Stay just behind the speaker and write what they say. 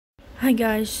Hi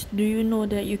guys, do you know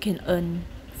that you can earn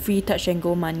free Touch and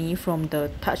Go money from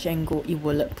the Touch and Go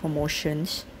e-wallet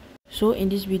promotions? So in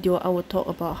this video, I will talk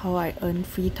about how I earn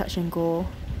free Touch and Go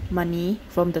money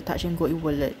from the Touch and Go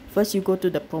e-wallet. First, you go to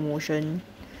the promotion,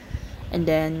 and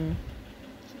then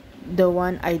the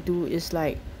one I do is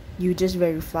like you just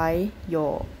verify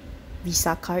your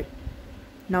Visa card.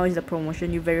 Now is the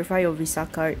promotion. You verify your Visa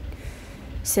card,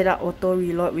 set up auto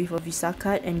reload with a Visa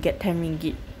card, and get 10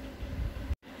 ringgit.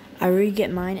 I already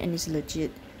get mine and it's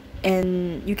legit,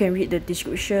 and you can read the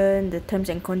description, the terms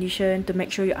and condition to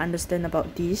make sure you understand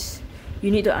about this.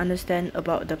 You need to understand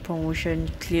about the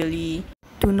promotion clearly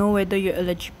to know whether you're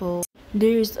eligible.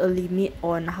 There is a limit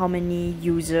on how many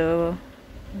users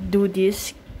do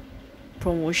this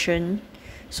promotion,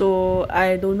 so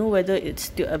I don't know whether it's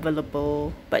still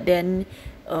available, but then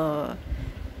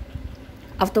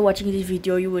after watching this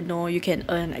video, you would know you can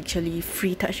earn actually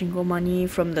free Touch and Go money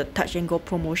from the Touch and Go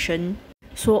promotion.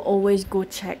 So always go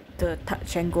check the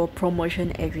Touch and Go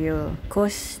promotion area,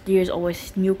 cause there's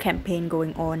always new campaign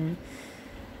going on.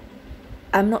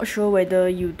 I'm not sure whether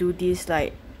you do this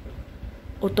like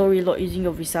auto reload using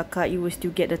your Visa card, you will still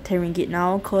get the 10 ringgit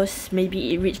now, cause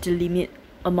maybe it reached the limit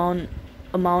amount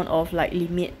of like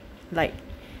limit, like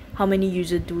how many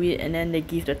users do it, and then they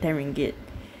give the 10 ringgit.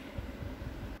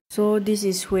 So this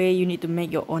is where you need to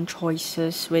make your own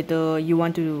choices whether you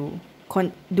want to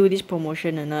do this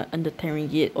promotion or not under 10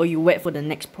 ringgit, or you wait for the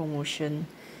next promotion.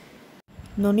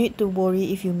 No need to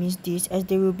worry if you miss this, as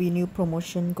there will be new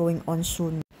promotion going on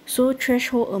soon. So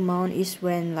threshold amount is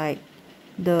when like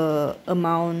the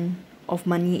amount of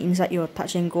money inside your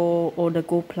Touch and Go or the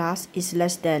Go Plus is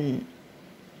less than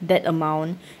that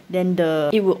amount, then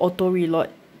it will auto reload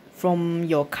from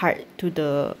your card to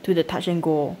the Touch and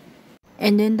Go.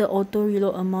 And then the auto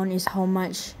reload amount is how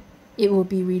much it will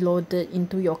be reloaded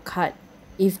into your card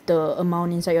if the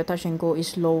amount inside your Touch and Go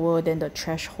is lower than the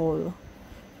threshold.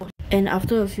 And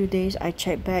after a few days, I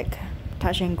checked back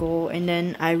Touch and Go, and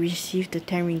then I received the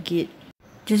 10 ringgit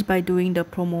just by doing the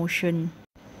promotion.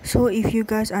 So if you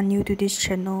guys are new to this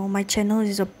channel, my channel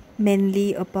is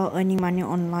mainly about earning money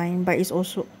online, but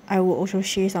I will also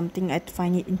share something I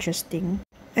find it interesting.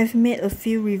 I've made a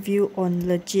few reviews on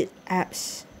legit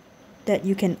apps that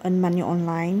you can earn money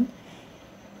online,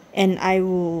 and I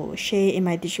will share in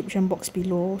my description box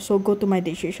below. So go to my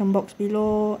description box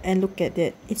below and look at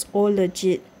it. It's all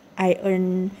legit. I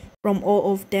earn from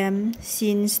all of them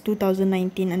since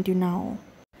 2019 until now.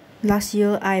 Last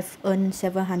year I've earned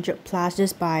 700 plus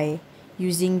just by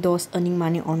using those earning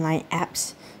money online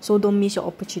apps. So don't miss your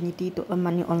opportunity to earn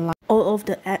money online. All of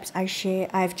the apps I share,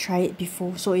 I've tried it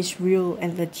before, so it's real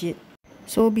and legit.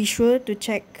 So be sure to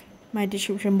check my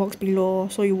description box below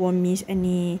so you won't miss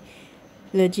any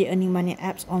legit earning money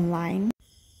apps online.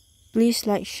 Please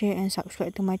like, share and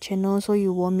subscribe to my channel so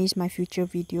you won't miss my future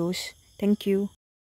videos. Thank you.